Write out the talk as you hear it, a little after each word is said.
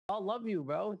I love you,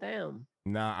 bro. Damn.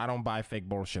 Nah, I don't buy fake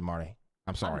bullshit, Marty.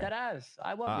 I'm sorry. I'm dead ass.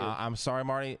 I love you. I'm sorry,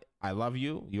 Marty. I love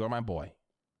you. You are my boy.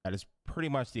 That is pretty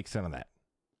much the extent of that.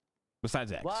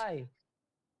 Besides X. Why?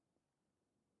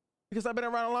 Because I've been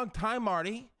around a long time,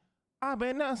 Marty. I've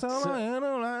been not so long.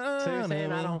 So you're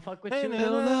saying I don't fuck with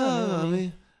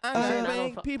you? I got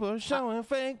fake people showing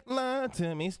fake love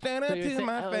to me. Stand up to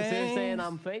my face. So you're saying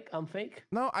I'm fake? I'm fake?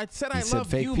 No, I said I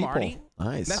love you, Marty.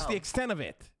 Nice. That's the extent of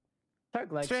it.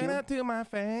 Turk likes Straight you. up to my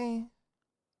face.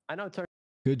 I know Turk.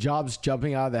 Good jobs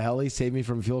jumping out of the heli. Save me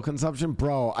from fuel consumption.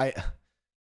 Bro, I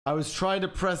was trying to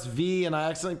press V and I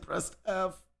accidentally pressed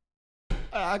F.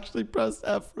 I actually pressed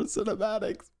F for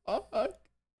cinematics. Fuck.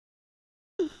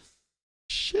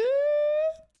 Shit.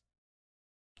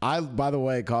 By the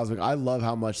way, Cosmic, I love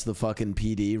how much the fucking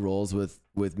PD rolls with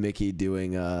Mickey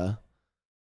doing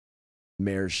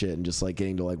mayor shit and just like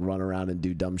getting to like run around and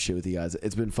do dumb shit with you guys.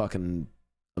 It's been fucking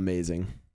amazing.